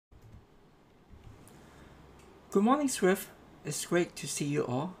Good morning, SWIF. It's great to see you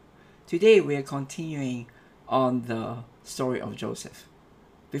all. Today we are continuing on the story of Joseph.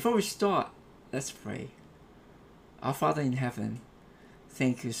 Before we start, let's pray. Our Father in heaven,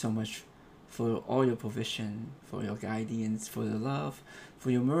 thank you so much for all your provision, for your guidance, for your love,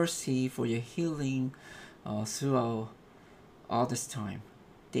 for your mercy, for your healing throughout all this time.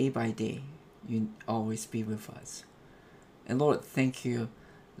 Day by day, you always be with us. And Lord, thank you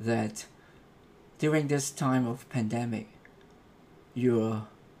that during this time of pandemic, you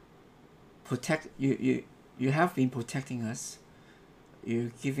have been protecting us.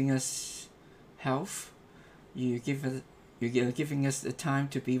 You're giving us health. You're giving us the time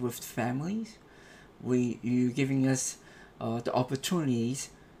to be with families. You're giving us the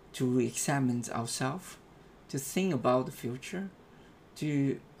opportunities to examine ourselves, to think about the future,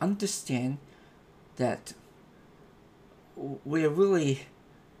 to understand that we're really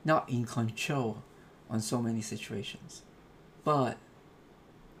not in control on so many situations, but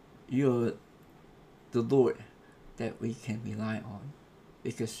you're the Lord that we can rely on,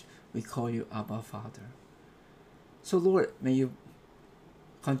 because we call you Abba Father. So Lord, may you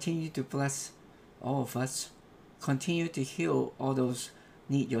continue to bless all of us, continue to heal all those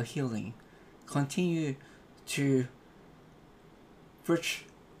need your healing, continue to bridge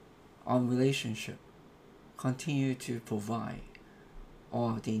on relationship, continue to provide all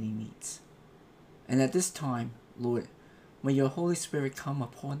our daily needs. And at this time, Lord, may your Holy Spirit come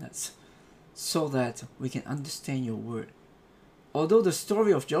upon us so that we can understand your word. Although the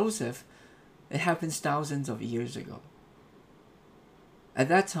story of Joseph, it happens thousands of years ago. At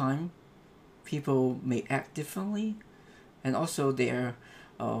that time, people may act differently, and also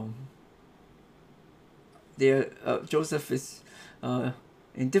Joseph is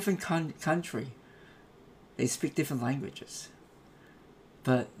in different country. They speak different languages.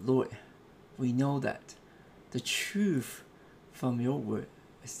 But Lord, we know that the truth from your word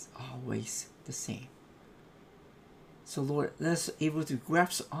is always the same. So Lord, let's able to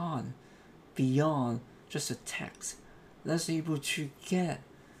grasp on beyond just a text. Let's able to get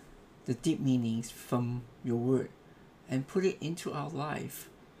the deep meanings from your word and put it into our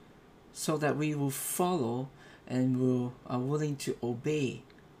life, so that we will follow and are willing to obey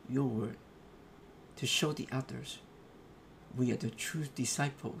your word, to show the others we are the true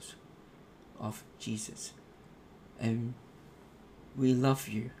disciples of Jesus, and we love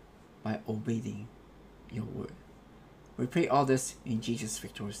you by obeying your word. We pray all this in Jesus'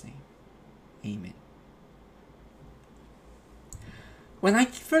 victorious name. Amen. When I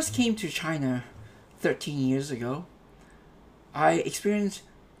first came to China 13 years ago, I experienced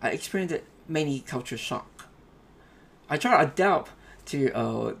many culture shock. I try to adapt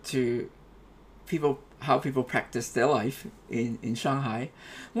to how people practice their life in Shanghai.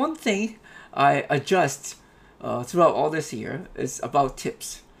 One thing I adjust throughout all this year is about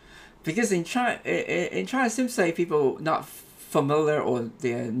tips, because in China it seems like people not familiar, or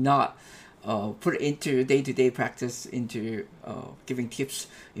they're not put into day-to-day practice into giving tips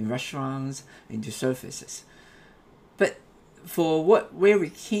in restaurants, into services. But for where we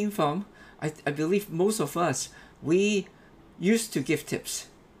came from, I believe most of us, we used to give tips.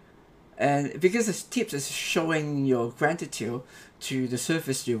 And because the tips is showing your gratitude to the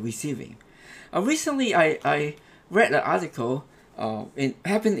service you're receiving. Recently, I read an article. It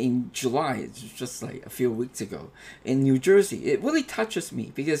happened in July, just like a few weeks ago, in New Jersey. It really touches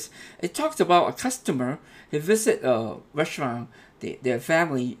me because it talks about a customer who visit a restaurant their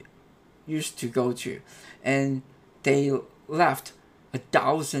family used to go to, and they left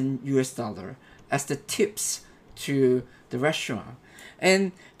 $1,000 as the tips to the restaurant.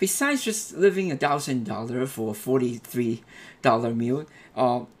 And besides just leaving $1,000 for a $43 meal,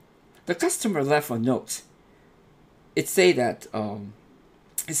 the customer left a note. It say that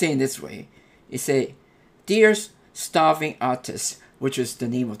it's saying this way. It say, "Dear starving artists," which is the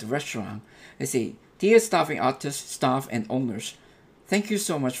name of the restaurant. They say, "Dear starving artists, staff, and owners, thank you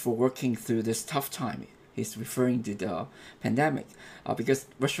so much for working through this tough time." He's referring to the pandemic, because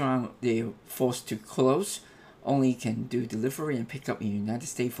restaurant they forced to close, only can do delivery and pick up in the United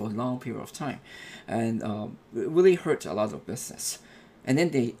States for a long period of time, and it really hurt a lot of business. And then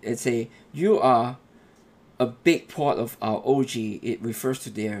they say, "You are a big part of our OG." It refers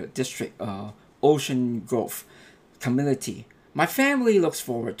to their district, Ocean Grove community. "My family looks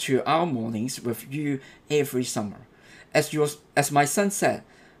forward to our mornings with you every summer. As my son said,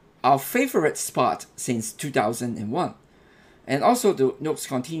 our favorite spot since 2001. And also the notes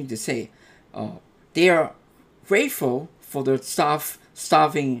continue to say, they are grateful for the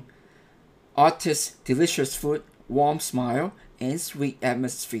starving artist's delicious food, warm smile, and sweet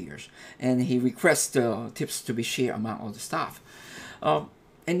atmospheres, and he requests the tips to be shared among all the staff.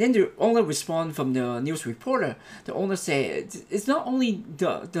 And then the owner respond from the news reporter. The owner said it's not only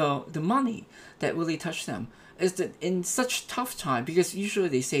the money that really touched them. It's that in such tough time, because usually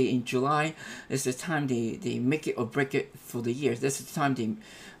they say in July is the time they make it or break it for the year. That's the time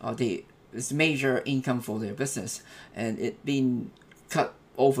they it's major income for their business, and it been cut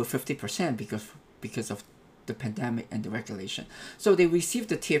over 50% because of the pandemic and the regulation. So they receive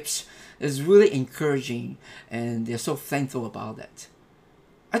the tips. It's really encouraging, and they're so thankful about that.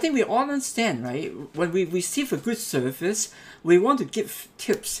 I think we all understand, right? When we receive a good service, we want to give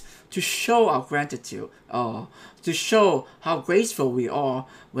tips to show our gratitude, to show how grateful we are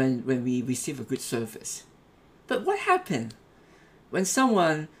when we receive a good service. But what happens when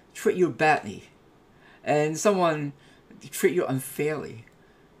someone treat you badly and someone treat you unfairly?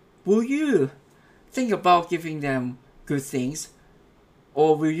 Will you think about giving them good things,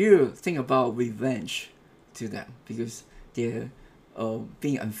 or will you think about revenge to them because they're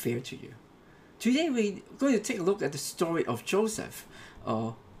being unfair to you? Today we're going to take a look at the story of Joseph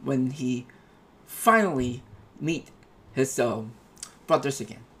when he finally meet his brothers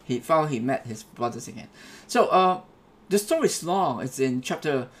again. He met his brothers again. So the story is long. It's in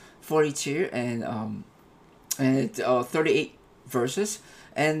chapter 42 and 38 verses,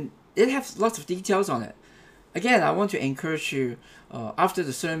 and it has lots of details on it. Again, I want to encourage you, after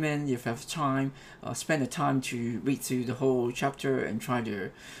the sermon, if you have time, spend the time to read through the whole chapter and try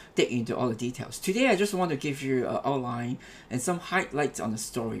to dig into all the details. Today, I just want to give you an outline and some highlights on the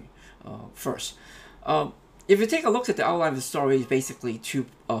story first. If you take a look at the outline of the story, it's basically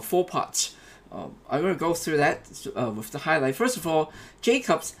four parts. I'm going to go through that with the highlight. First of all,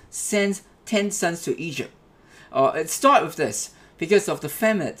 Jacob sends 10 sons to Egypt. It starts with this, because of the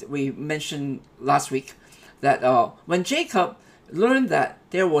famine we mentioned last week, that when Jacob learned that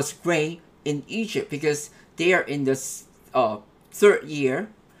there was grain in Egypt, because they are in the third year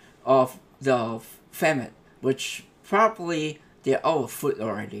of the famine, which probably they're out of food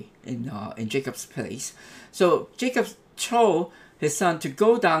already in Jacob's place. So Jacob told his son to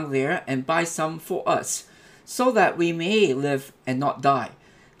go down there and buy some for us, so that we may live and not die.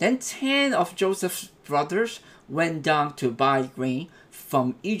 Then 10 of Joseph's brothers went down to buy grain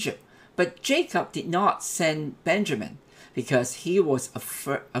from Egypt. But Jacob did not send Benjamin, because he was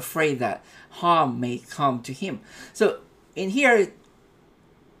afraid that harm may come to him. So in here,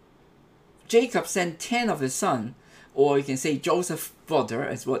 Jacob sent 10 of his sons, or you can say Joseph's brother,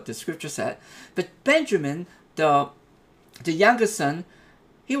 as what the scripture said. But Benjamin, the youngest son,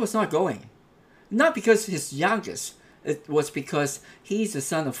 he was not going. Not because he's youngest, it was because he's the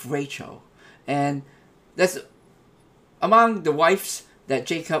son of Rachel. And that's among the wives that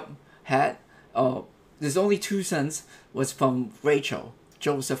Jacob had. There's only 2 sons was from Rachel,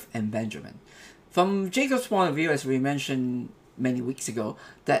 Joseph and Benjamin. From Jacob's point of view, as we mentioned many weeks ago,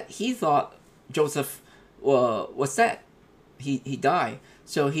 that he thought Joseph was dead. He died.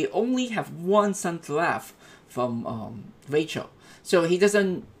 So he only have 1 son left from Rachel. So he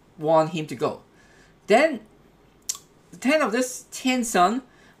doesn't want him to go. Then 10 of this 10 sons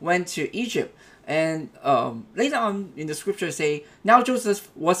went to Egypt. And later on in the scripture say, now Joseph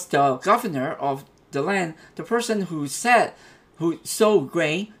was the governor of the land, the person who sold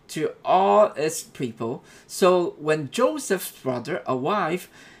grain to all its people. So when Joseph's brother arrived,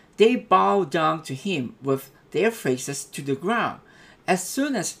 they bowed down to him with their faces to the ground. As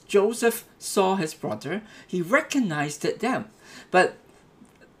soon as Joseph saw his brother, he recognized them, but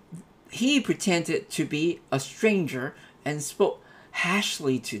he pretended to be a stranger and spoke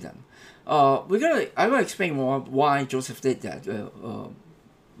harshly to them. I'm gonna explain more why Joseph did that.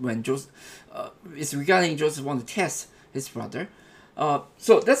 When Joseph, it's regarding Joseph want to test his brother.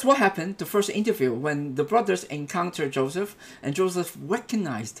 So that's what happened. The first interview, when the brothers encountered Joseph, and Joseph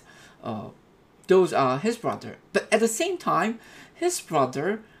recognized those are his brother. But at the same time, his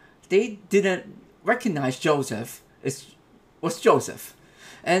brother, they didn't recognize Joseph was Joseph,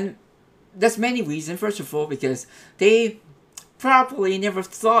 and that's many reasons. First of all, because they probably never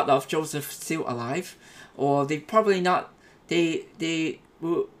thought of Joseph still alive, or they probably not they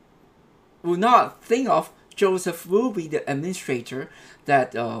will not think of Joseph will be the administrator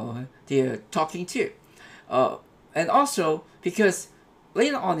that they're talking to, and also because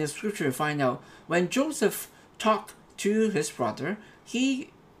later on in the scripture you find out when Joseph talked to his brother, he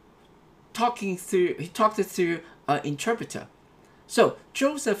talked it through an interpreter. So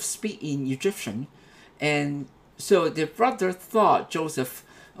Joseph speak in Egyptian, and so the brother thought Joseph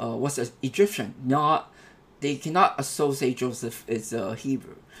was an Egyptian. They cannot associate Joseph as a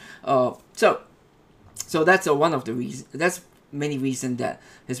Hebrew. So that's one of the reasons. That's many reasons that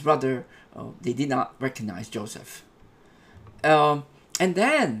his brother, they did not recognize Joseph. And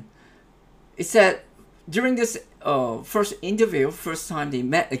then it said during this first interview, first time they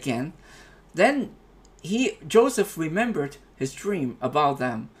met again, then Joseph remembered his dream about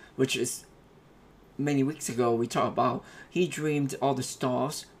them, which is many weeks ago we talked about. He dreamed all the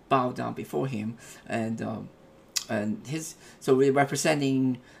stars bowed down before him, and his, so we're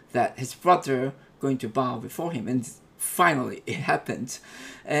representing that his brother going to bow before him, and finally it happened.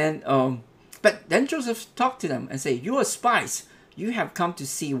 And but then Joseph talked to them and say, "You are spies. You have come to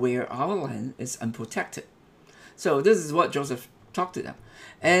see where our land is unprotected." So this is what Joseph talked to them,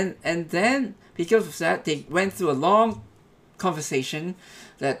 and then because of that they went through a long conversation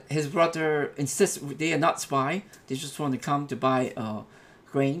that his brother insists they are not spy. They just want to come to buy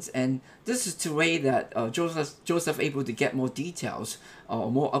grains, and this is the way that Joseph able to get more details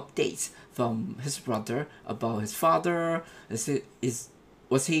or more updates from his brother about his father.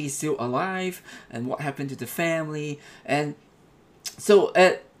 Was he still alive, and what happened to the family? And so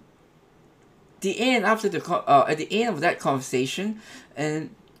at the end, after at the end of that conversation,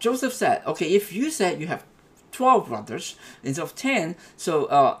 and Joseph said, "Okay, if you said you have 12 brothers instead of 10, so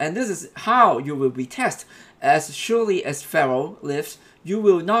and this is how you will be tested. As surely as Pharaoh lives, you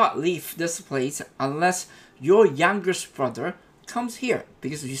will not leave this place unless your youngest brother comes here."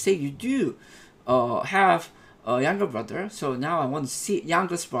 Because you say you do have a younger brother, so now I want to see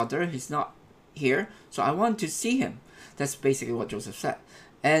youngest brother. He's not here, so I want to see him. That's basically what Joseph said.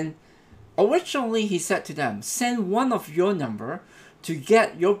 And originally he said to them, "Send one of your number to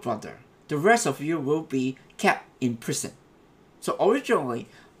get your brother. The rest of you will be kept in prison." So originally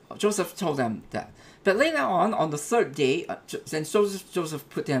Joseph told them that. But later on the third day, then Joseph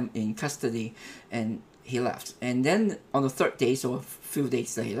put them in custody and he left. And then on the third day, so a few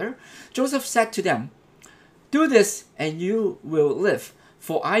days later, Joseph said to them, "Do this and you will live,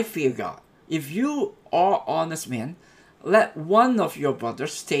 for I fear God. If you are honest men, let one of your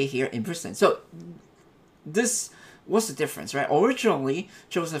brothers stay here in prison." So this was the difference, right? Originally,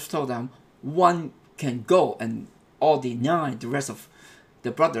 Joseph told them one can go and all the rest of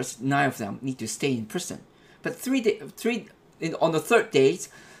the brothers, 9 of them, need to stay in prison. But on the third day,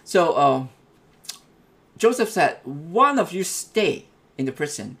 so Joseph said, "One of you stay in the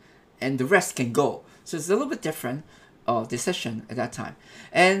prison and the rest can go." So it's a little bit different decision at that time.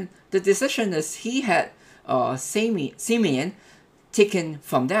 And the decision is he had Simeon taken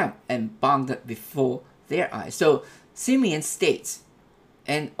from them and bound before their eyes. So Simeon stays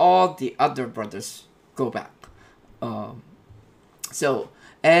and all the other brothers go back.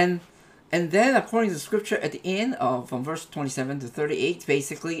 And then according to the scripture at the end from verse 27 to 38,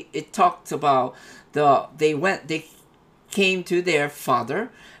 basically it talks about they came to their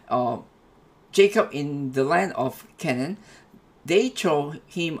father Jacob in the land of Canaan. They told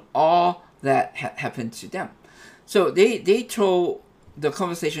him all that had happened to them. So they told the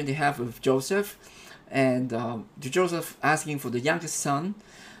conversation they have with Joseph, and Joseph asking for the youngest son,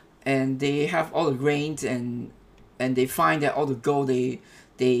 and they have all the grains, and they find that all the gold they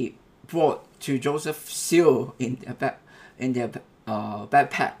brought to Joseph still in their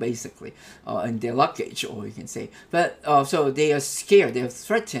backpack, basically, in their luggage, or you can say. But so they are scared, they are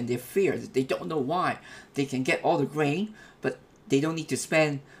threatened, they fear, they don't know why. They can get all the grain, but they don't need to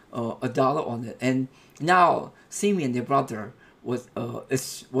spend $1 on it. And now Simeon, their brother, was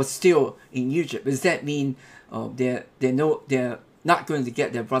still in Egypt. Does that mean they're not going to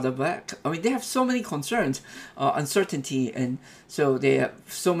get their brother back? I mean, they have so many concerns, uncertainty, and so they have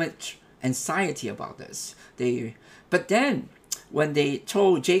so much anxiety about this. But then when they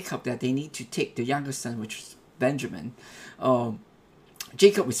told Jacob that they need to take the youngest son, which is Benjamin,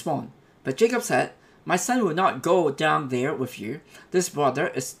 Jacob responded. But Jacob said, "My son will not go down there with you. His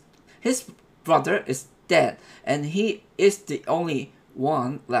brother is dead, and he is the only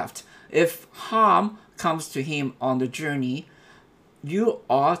one left. If harm comes to him on the journey you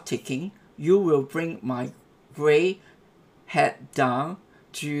are taking, you will bring my gray head down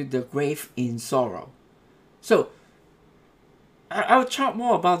to the grave in sorrow." So I'll talk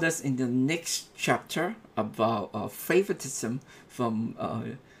more about this in the next chapter about favoritism from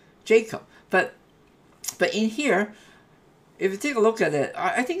Jacob. But in here, if you take a look at it,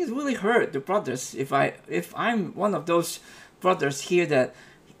 I think it really hurt the brothers. If I'm one of those brothers here, that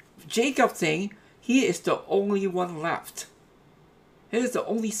Jacob think he is the only one left. He is the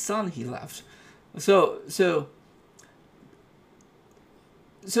only son he left. So it's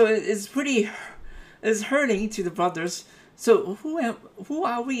hurting to the brothers. So who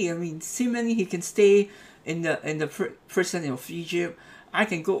are we? I mean, Simeon, he can stay in the prison of Egypt. I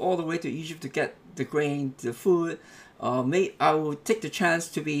can go all the way to Egypt to get the grain, the food. I will take the chance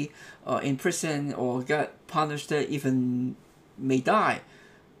to be in prison or get punished, even may die.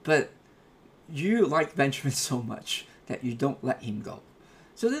 But you like Benjamin so much that you don't let him go.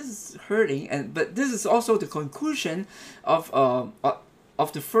 So this is hurting, but this is also the conclusion of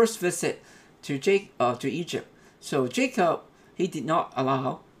the first visit to Egypt. So Jacob, he did not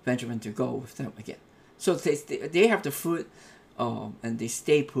allow Benjamin to go with them again. So they have the food, and they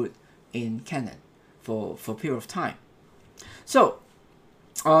stay put in Canaan for a period of time. So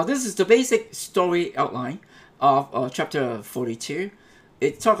this is the basic story outline of chapter 42.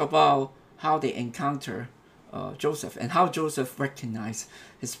 It talks about how they encounter Joseph and how Joseph recognized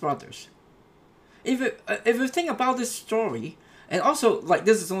his brothers. If you think about this story, and also like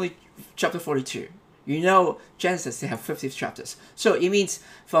this is only chapter 42. Genesis, they have 50 chapters. So it means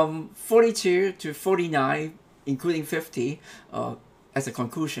from 42 to 49, including 50, as a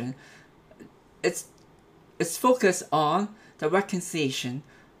conclusion, it's focused on the reconciliation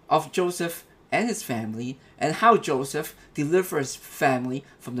of Joseph and his family, and how Joseph delivers family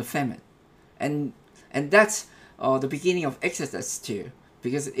from the famine. And that's the beginning of Exodus too,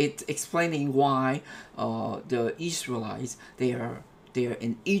 because it's explaining why the Israelites, they are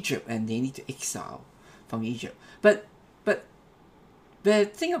in Egypt and they need to exile from Egypt. But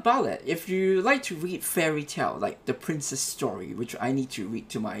think about it. If you like to read fairy tale, like the princess story, which I need to read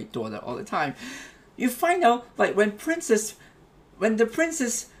to my daughter all the time, you find out like when the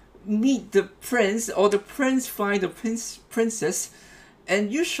princess meet the prince, or the prince find the princess,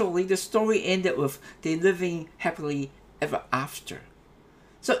 and usually the story ended with they living happily ever after.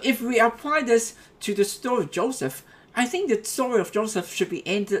 So if we apply this to the story of Joseph, I think the story of Joseph should be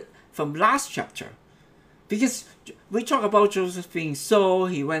ended from last chapter. Because we talk about Joseph being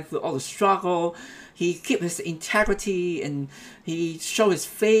sold, he went through all the struggle, he kept his integrity, and he showed his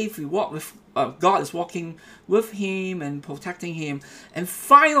faith, he walked with God is walking with him and protecting him, and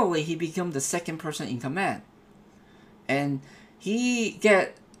finally he became the second person in command, and he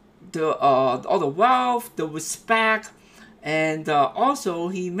get all the wealth, the respect, and also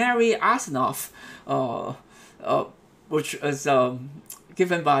he married Asenath, which is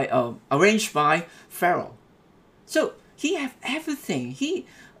given by arranged by Pharaoh. So he have everything.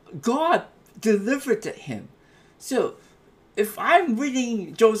 God delivered him. So if I'm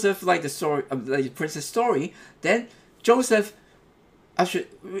reading Joseph like the story, like the princess story, then Joseph,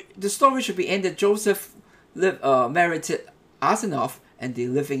 the story should be ended. Joseph married Asenath, and they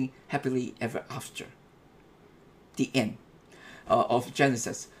living happily ever after. The end of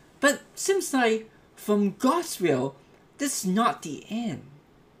Genesis. But seems like from God's will, this is not the end,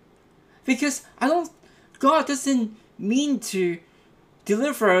 because God doesn't mean to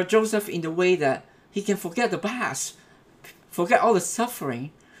deliver Joseph in the way that he can forget the past, forget all the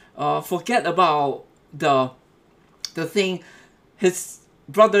suffering, forget about the thing his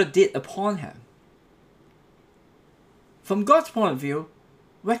brother did upon him. From God's point of view,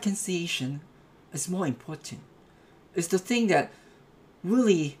 reconciliation is more important. It's the thing that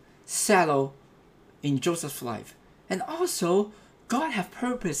really settled in Joseph's life. And also, God have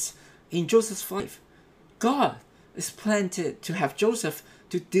purpose in Joseph's life. God is planned to have Joseph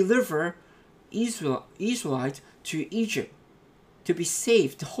to deliver Israelites to Egypt, to be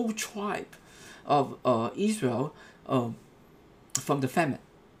saved, the whole tribe of Israel from the famine.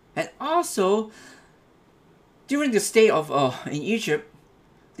 And also, during the stay of in Egypt,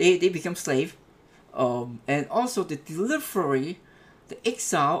 they become slave, and also the delivery, the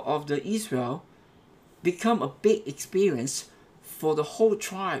exile of the Israel become a big experience for the whole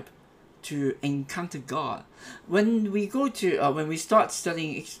tribe to encounter God. When we start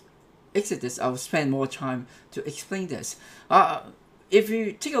studying Exodus, I'll spend more time to explain this. If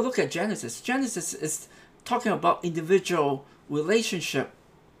you take a look at Genesis is talking about individual relationship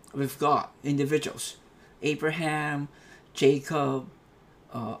with God, individuals. Abraham, Jacob,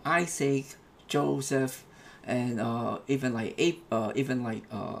 Isaac, Joseph, and even like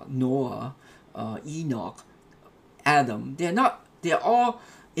Noah, Enoch, Adam. They're all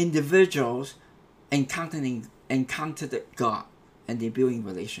individuals encountered God, and they're building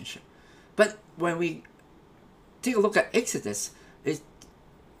relationship. But when we take a look at Exodus, it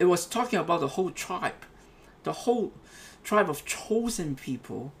was talking about the whole tribe of chosen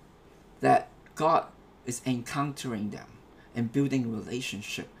people that God is encountering them and building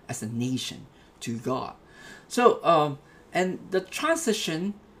relationship as a nation to God. So and the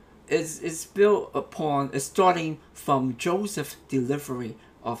transition is built upon, is starting from Joseph's delivery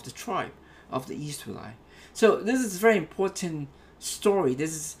of the tribe of the Israelite. So this is a very important story.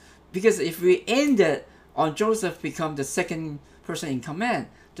 This is because if we end it on Joseph become the second person in command,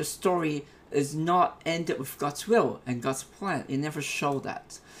 the story is not ended with God's will and God's plan. It never showed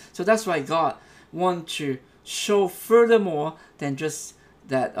that. So that's why God wants to show furthermore than just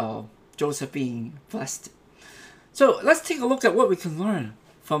that Joseph being blessed. So let's take a look at what we can learn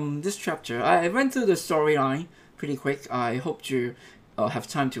from this chapter. I went through the storyline pretty quick. I hope you have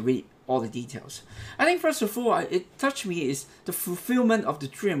time to read all the details. I think first of all, it touched me is the fulfillment of the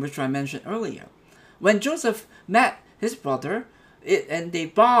dream which I mentioned earlier. When Joseph met his brother, and they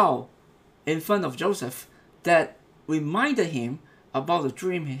bow in front of Joseph, that reminded him about the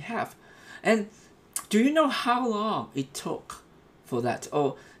dream he had. And do you know how long it took for that?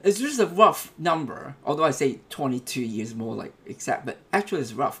 Oh, it's just a rough number, although I say 22 years more like exact, but actually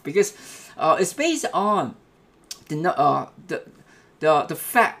it's rough because it's based on the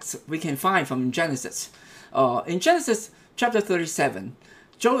facts we can find from Genesis. In Genesis chapter 37,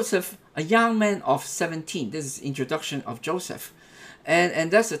 Joseph, a young man of 17, this is introduction of Joseph, and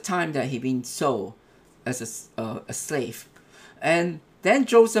that's the time that he been sold as a slave. And then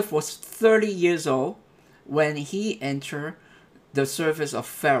Joseph was 30 years old when he entered the service of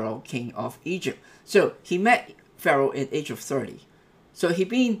Pharaoh, king of Egypt. So he met Pharaoh at the age of 30. So he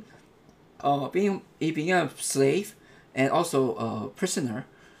became a slave and also a prisoner,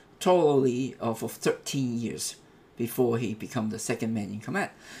 totally for 13 years before he became the second man in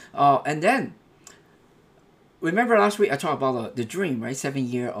command. And then, remember last week I talked about the dream, right? 7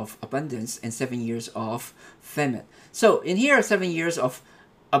 years of abundance and 7 years of famine. So in here, 7 years of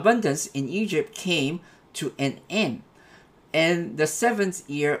abundance in Egypt came to an end, and the 7th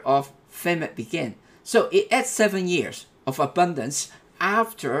year of famine began. So it adds 7 years of abundance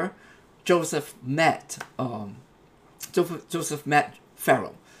after Joseph met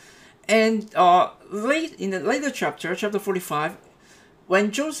Pharaoh. And late in the later chapter 45,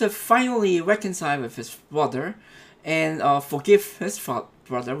 when Joseph finally reconciled with his brother and forgive his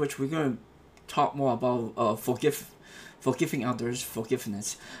brother, which we're going to talk more about forgiving others,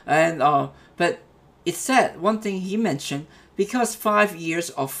 forgiveness. And but it said one thing he mentioned, because 5 years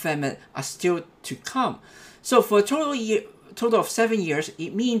of famine are still to come. So for a total of 7 years,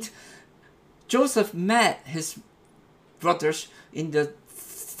 it means Joseph met his brothers in the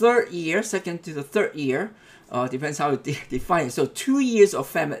third year, second to the third year, depends how you define it. So 2 years of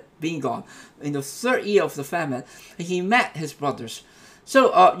famine being gone. In the third year of the famine, he met his brothers.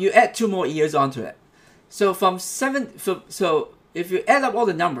 So you add 2 more years onto it. So from 7, so if you add up all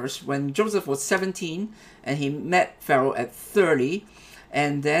the numbers, when Joseph was 17 and he met Pharaoh at 30,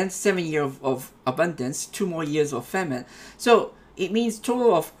 and then 7 years of abundance, 2 more years of famine. So it means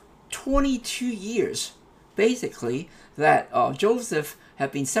total of 22 years, basically, that Joseph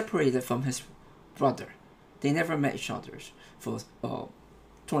had been separated from his brother. They never met each other for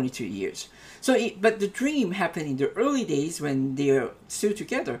 22 years. So, but the dream happened in the early days when they're still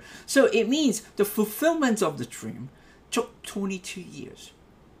together. So it means the fulfillment of the dream took 22 years.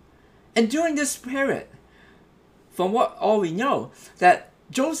 And during this period, from what all we know, that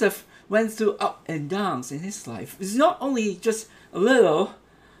Joseph went through up and downs in his life. It's not only just a little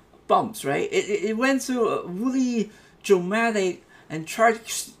bumps, right? It went through a really dramatic and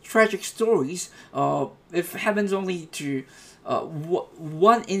tragic stories. It happens only to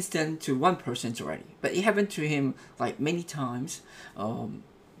one instant to one person already, but it happened to him like many times,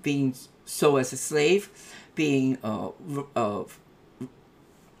 being sold as a slave, being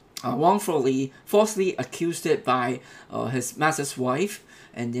falsely accused by his master's wife,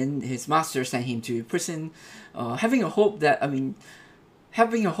 and then his master sent him to prison, having a hope that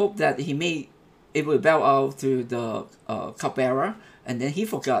it will bow out to the cupbearer, and then he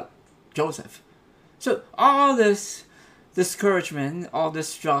forgot Joseph. So all this discouragement, all this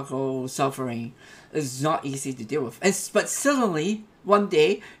struggle, suffering is not easy to deal with. But suddenly, one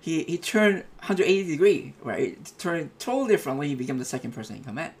day, he turned 180 degrees, right? Turned totally differently. He became the second person in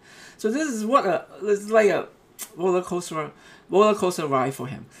command. So this is like a roller coaster ride for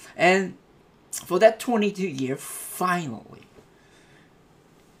him. And for that 22 years, finally,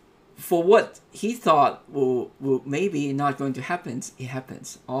 for what he thought will maybe not going to happen, it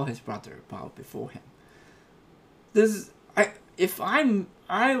happens. All his brother bowed before him. If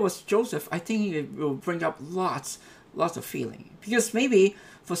I was Joseph, I think it will bring up lots of feeling, because maybe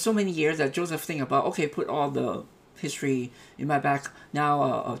for so many years that Joseph think about, okay, put all the history in my back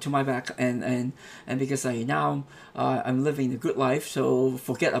now, to my back, and because I'm living a good life, so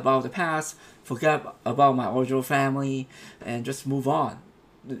forget about the past, forget about my original family, and just move on.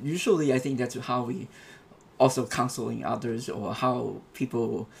 Usually, I think that's how we also counseling others, or how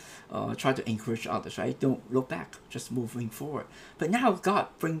people try to encourage others, right? Don't look back, just moving forward. But now God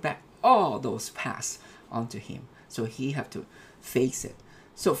bring back all those past onto him, so he have to face it.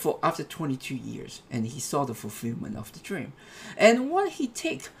 So for after 22 years, and he saw the fulfillment of the dream, and what he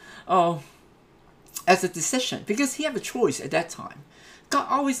take as a decision, because he have a choice at that time. God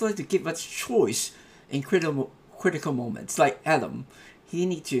always like to give us choice in critical moments. Like Adam, he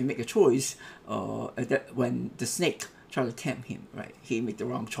need to make a choice when the snake try to tempt him, right? He made the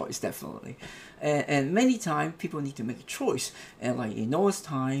wrong choice, definitely. And many times people need to make a choice. And like in Noah's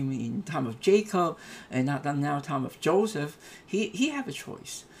time, in time of Jacob, and now time of Joseph, he have a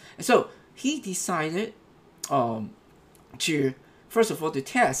choice. And so he decided to, first of all, to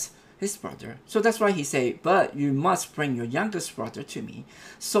test his brother. So that's why he say, but you must bring your youngest brother to me,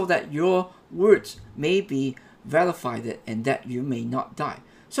 so that your words may be verified and that you may not die.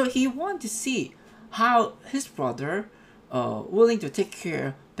 So he wanted to see how his brother willing to take care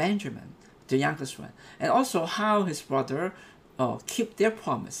of Benjamin, the youngest one, and also how his brother keep their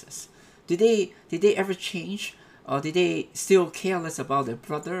promises. Did they ever change? Did they still careless about their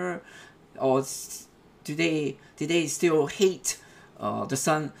brother, or did they still hate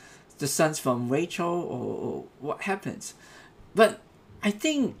the sons from Rachel, or what happens? But I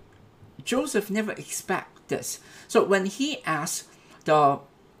think Joseph never expect this. So when he asked the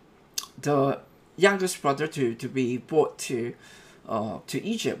youngest brother to be brought to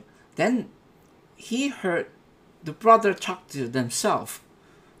Egypt, then he heard the brother talk to themselves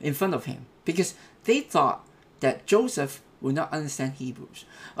in front of him, because they thought that Joseph would not understand Hebrews.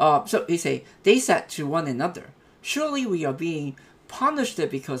 So they said to one another, surely we are being punished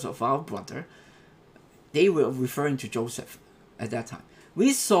because of our brother. They were referring to Joseph at that time.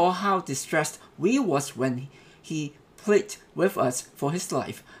 We saw how distressed we was when he pleaded with us for his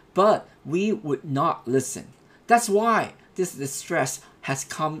life, but we would not listen. That's why this distress has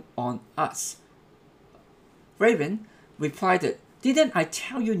come on us. Reuben replied, didn't I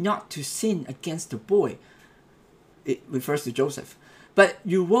tell you not to sin against the boy? It refers to Joseph. But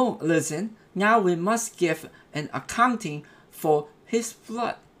you won't listen. Now we must give an accounting for his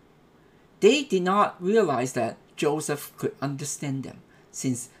blood. They did not realize that Joseph could understand them,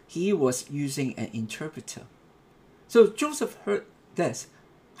 since he was using an interpreter. So Joseph heard this.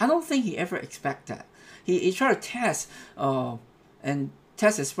 I don't think he ever expected that. He tried to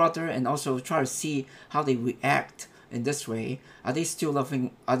test his brother, and also try to see how they react in this way. Are they still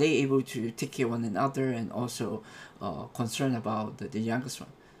loving? Are they able to take care of one another, and also concerned about the youngest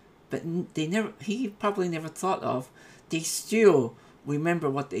one? But he probably never thought of, they still remember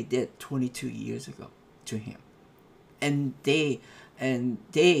what they did 22 years ago to him, and they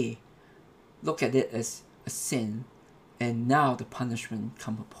look at it as a sin, and now the punishment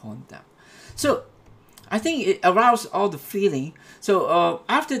come upon them. So I think it aroused all the feeling. So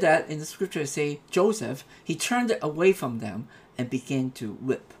after that, in the scripture, it say Joseph, he turned away from them and began to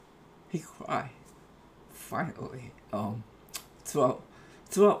weep. He cried. Finally, throughout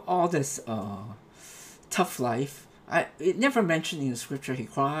all this tough life, it never mentioned in the scripture he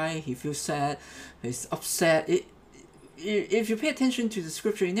cried, he feels sad, he's upset. If you pay attention to the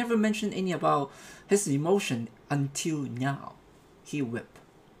scripture, it never mentioned any about his emotion until now. He wept.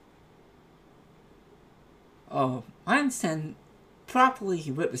 I understand. Probably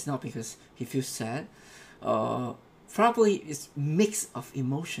he wept is not because he feels sad. Probably it's mix of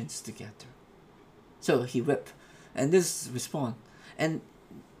emotions together. So he wept, and this is response. And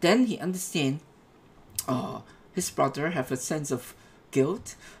then he understand. His brother have a sense of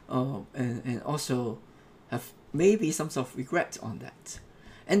guilt, and also have maybe some sort of regret on that.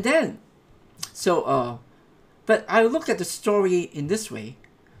 And then, but I look at the story in this way.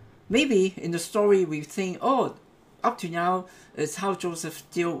 Maybe in the story we think, up to now is how Joseph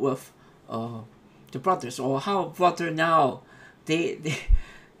deal with the brothers, or how brother now they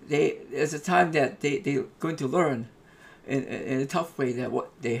there's a time that they're going to learn in a tough way that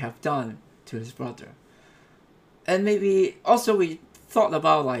what they have done to his brother. And maybe also we thought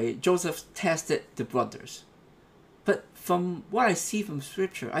about like Joseph tested the brothers. But from what I see from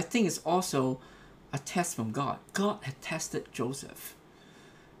scripture, I think it's also a test from God. God had tested Joseph.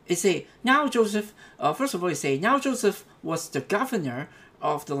 It say now Joseph, first of all, it say now Joseph was the governor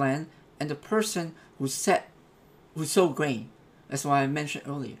of the land and the person who sowed grain. That's why I mentioned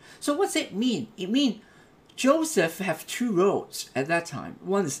earlier. So what's it mean? It means Joseph have two roles at that time.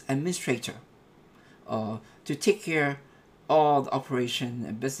 One is administrator, to take care all the operation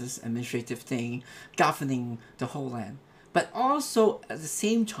and business administrative thing, governing the whole land. But also at the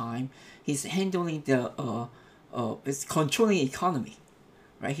same time, he's handling it's controlling economy,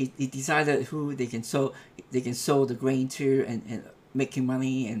 right? He decided who they can sow the grain to, and making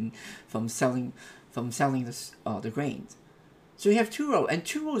money and from selling the grains. So we have two roles, and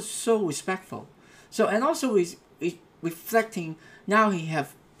two roles so respectful. So and also we reflecting now he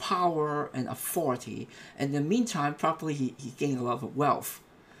have power and authority. And in the meantime, probably he gained a lot of wealth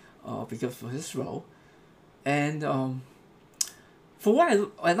because of his role. And for what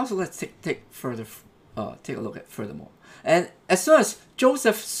and also let's take a look at furthermore. And as soon as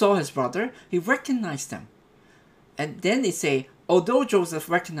Joseph saw his brother, he recognized them. And then they say, although Joseph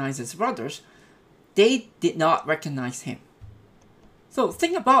recognized his brothers, they did not recognize him. So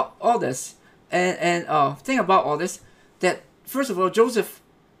think about all this, and think about all this. That first of all, Joseph,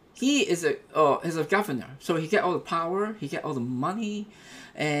 he is a governor, so he get all the power, he get all the money,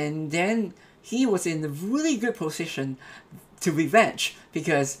 and then he was in a really good position to revenge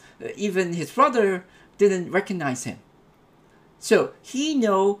because even his brother didn't recognize him. So he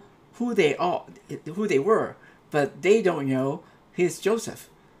know who they were, but they don't know he's Joseph.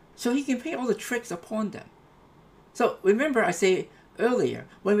 So he can play all the tricks upon them. So remember I say earlier,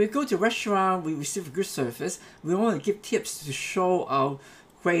 when we go to a restaurant, we receive good service, we want to give tips to show our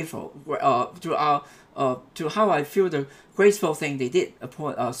grateful to how I feel the graceful thing they did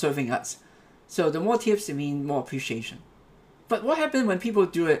upon serving us. So the more tips, it means more appreciation. But what happens when people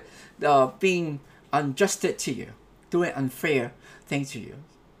do it being unjust to you, doing unfair things to you,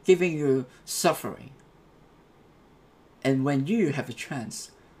 giving you suffering? And when you have a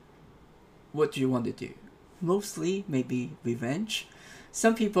chance, what do you want to do? Mostly maybe revenge.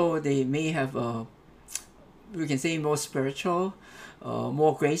 Some people, they may have we can say more spiritual,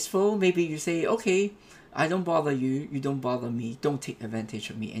 more graceful. Maybe you say, okay, I don't bother you, you don't bother me, don't take advantage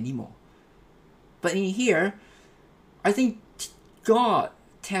of me anymore. But in here, I think God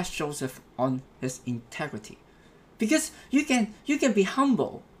tests Joseph on his integrity, because you can be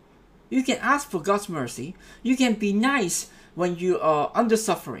humble, you can ask for God's mercy, you can be nice when you are under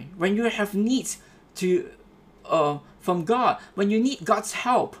suffering, when you have needs to from God, when you need God's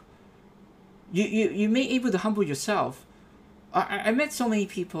help. You may able to humble yourself. I met so many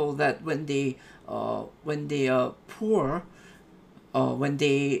people that when they are poor, when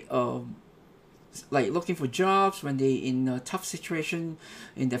they like looking for jobs, when they in a tough situation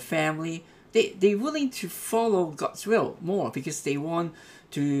in their family, they willing to follow God's will more because they want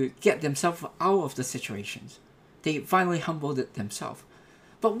to get themselves out of the situations. They finally humbled it themselves.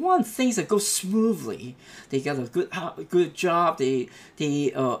 But once things that go smoothly, they get a good job, they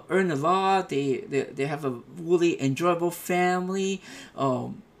earn a lot, they have a really enjoyable family,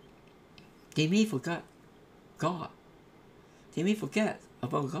 they may forget God. They may forget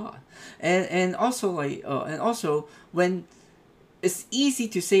about God. And also when it's easy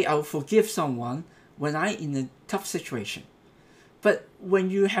to say I'll forgive someone when I'm in a tough situation. But when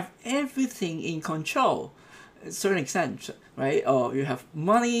you have everything in control, to a certain extent, right? You have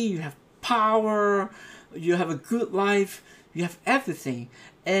money, you have power, you have a good life, you have everything.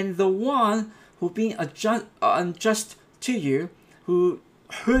 And the one who being unjust to you, who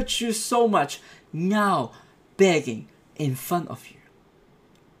hurt you so much, now begging in front of you.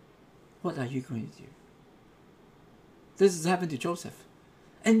 What are you going to do? This has happened to Joseph.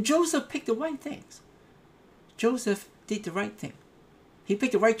 And Joseph picked the right things. Joseph did the right thing. He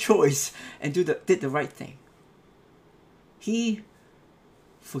picked the right choice and did the right thing. He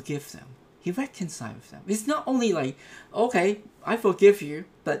forgives them. He reconciled with them. It's not only like, okay, I forgive you,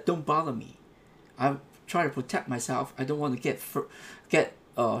 but don't bother me. I try to protect myself. I don't want to get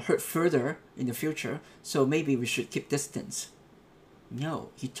hurt further in the future, so maybe we should keep distance. No,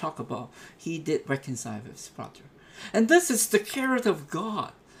 he did reconcile with his brother. And this is the character of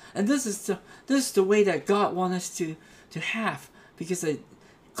God. And this is the way that God wants us to have, because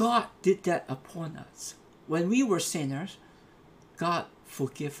God did that upon us. When we were sinners, God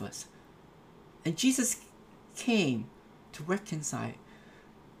forgive us. And Jesus came to reconcile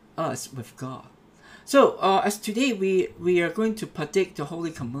us with God. So as today we are going to partake the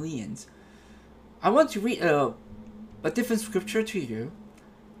Holy Communion, I want to read a different scripture to you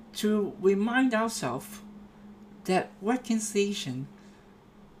to remind ourselves that reconciliation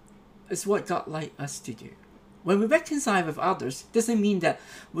is what God like us to do. When we reconcile with others, doesn't mean that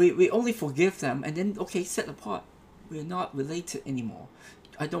we only forgive them and then, okay, set apart. We're not related anymore.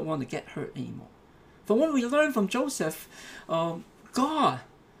 I don't want to get hurt anymore. From what we learn from Joseph, God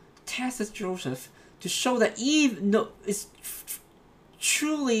tested Joseph to show that even though it's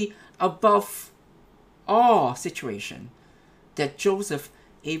truly above all situation, that Joseph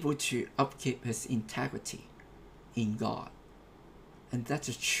able to upkeep his integrity in God. And that's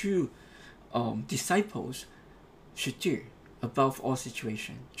a true disciples should do above all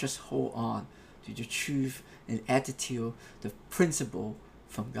situation. Just hold on to the truth and attitude, the principle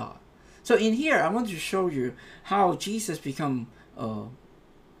from God. So in here, I want to show you how Jesus become a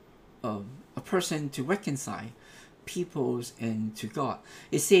person to reconcile peoples and to God.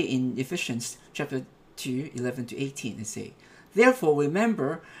 It say in Ephesians chapter 2, 11 to 18, it say, therefore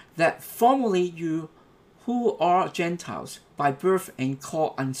remember that formerly you who are Gentiles by birth and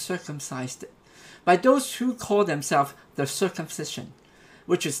called uncircumcised, by those who call themselves the circumcision,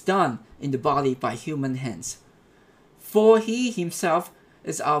 which is done in the body by human hands. For he himself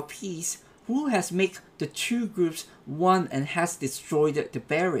is our peace, who has made the two groups one and has destroyed the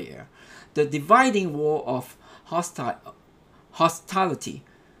barrier, the dividing wall of hostility,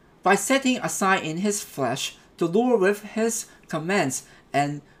 by setting aside in his flesh the law with his commands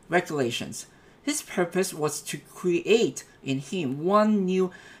and regulations. His purpose was to create in him one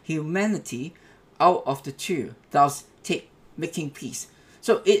new humanity out of the two, thus making peace.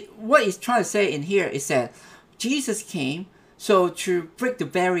 So what it's trying to say in here is that Jesus came so to break the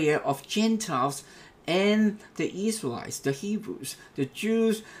barrier of Gentiles and the Israelites, the Hebrews, the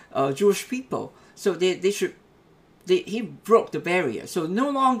Jews, Jewish people. So he broke the barrier. So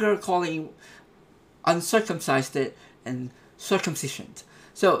no longer calling uncircumcised and circumcision.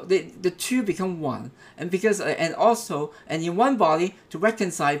 So the two become one, and in one body to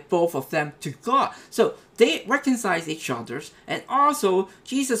reconcile both of them to God. So they reconcile each other, and also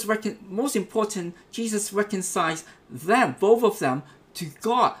Jesus reconciles them, both of them, to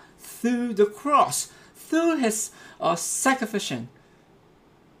God through the cross, through his sacrifice.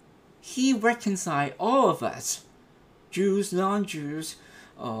 He reconciled all of us, Jews, non-Jews,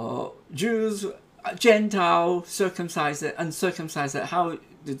 Jews, Gentile, circumcised, uncircumcised, how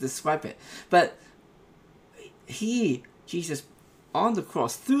to describe it. But Jesus, on the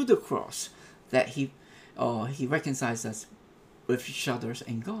cross, through the cross, that he reconciles us with each other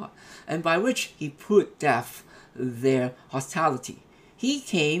and God, and by which he put death their hostility. He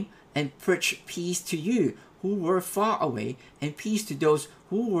came and preached peace to you who were far away, and peace to those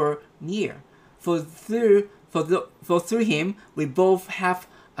who were near. For through him we both have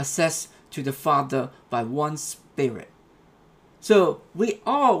access to the Father by one Spirit. So we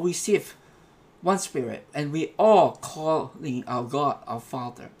all receive one Spirit, and we all calling our God our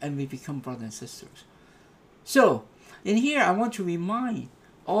Father, and we become brothers and sisters. So in here I want to remind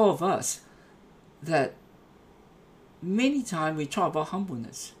all of us that many times we talk about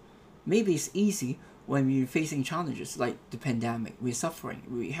humbleness. Maybe it's easy when we're facing challenges like the pandemic, we're suffering,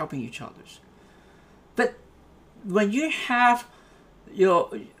 we're helping each other. But when you have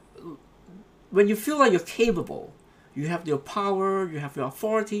when you feel like you're capable, you have your power, you have your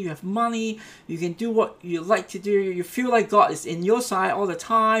authority, you have money, you can do what you like to do, you feel like God is in your side all the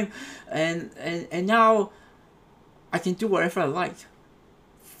time, and now I can do whatever I like.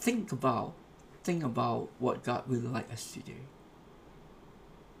 Think about what God really like us to do.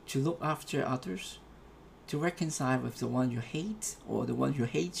 To look after others, to reconcile with the one you hate or the one who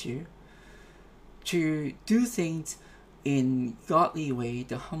hates you, to do things in godly way,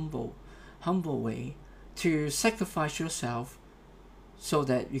 the humble way, to sacrifice yourself so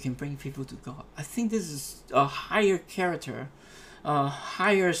that you can bring people to God. I think this is a higher character, a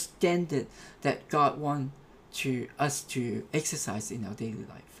higher standard that God wants us to exercise in our daily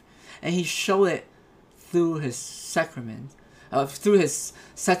life. And he showed it through his sacrament, through his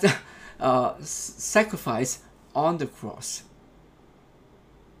sacrifice on the cross.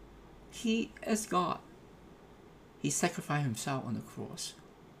 He is God. He sacrificed himself on the cross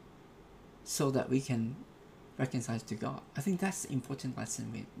so that we can reconcile to God. I think that's the important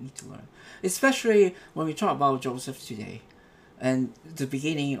lesson we need to learn, especially when we talk about Joseph today and the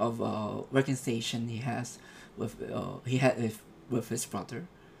beginning of reconciliation he had with his brother.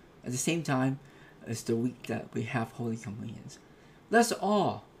 At the same time, it's the week that we have Holy Communion. Let's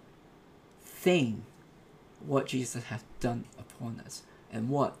all think what Jesus has done upon us and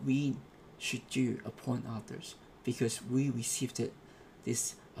what we should do upon others, because we received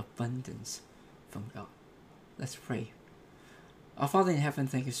this abundance from God. Let's pray. Our Father in heaven,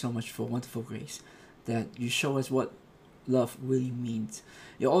 thank you so much for wonderful grace that you show us what love really means.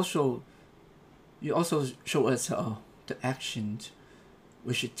 You also show us the actions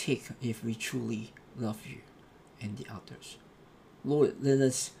we should take if we truly love you and the others. Lord, let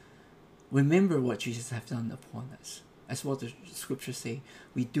us remember what Jesus has done upon us. As what the scriptures say,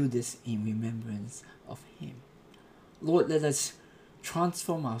 we do this in remembrance of him. Lord, let us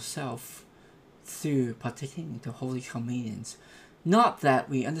transform ourselves through partaking in the Holy Communions. Not that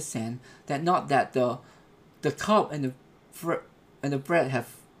we understand that the cup and the bread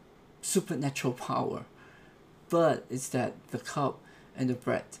have supernatural power, but it's that the cup and the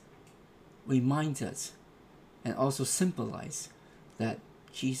bread remind us and also symbolize that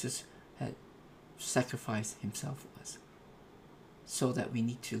Jesus had sacrificed himself for us, so that we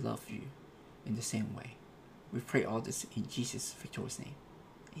need to love you in the same way. We pray all this in Jesus' victorious name.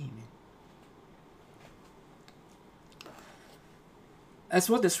 Amen. As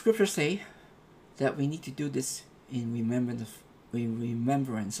what the scriptures say, that we need to do this in remembrance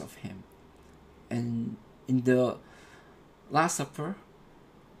of Him. And in the Last Supper,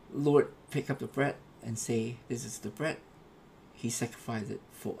 Lord pick up the bread and say, "This is the bread. He sacrificed it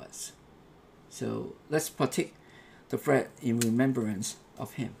for us." So let's partake the bread in remembrance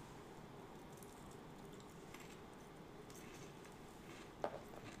of Him.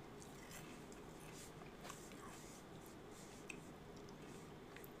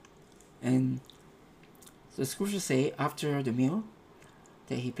 And the scriptures say after the meal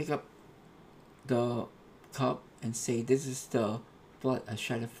that He pick up the cup and say, "This is the blood I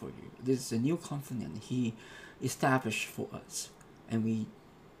shed for you. This is a new covenant He established for us." And we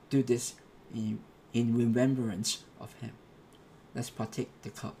do this in remembrance of Him. Let's partake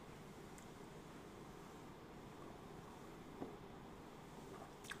the cup.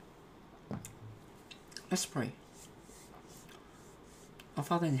 Let's pray. Our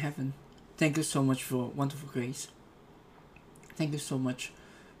Father in heaven, thank you so much for wonderful grace. Thank you so much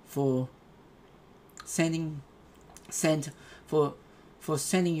for sending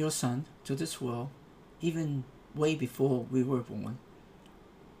your Son to this world, even way before we were born,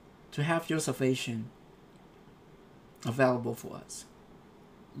 to have your salvation available for us.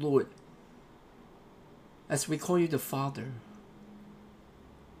 Lord, as we call you the Father,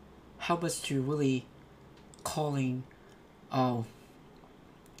 help us to really calling our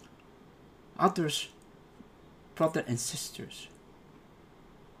others, brothers and sisters,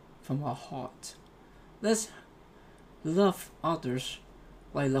 from our heart. Let's love others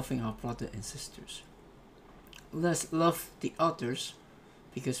like loving our brothers and sisters. Let's love the others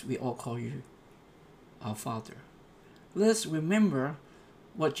because we all call you our Father. Let's remember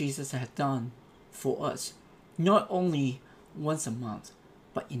what Jesus had done for us, not only once a month,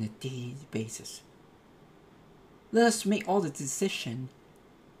 but in a daily basis. Let us make all the decision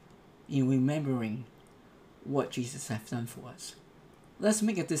in remembering what Jesus has done for us. Let's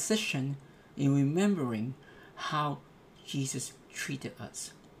make a decision in remembering how Jesus treated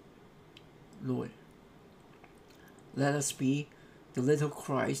us. Lord, let us be the little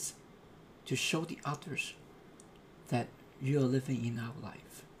Christ to show the others that you are living in our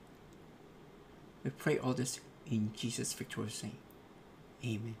life. We pray all this in Jesus' victorious name.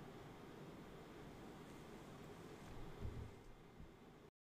 Amen.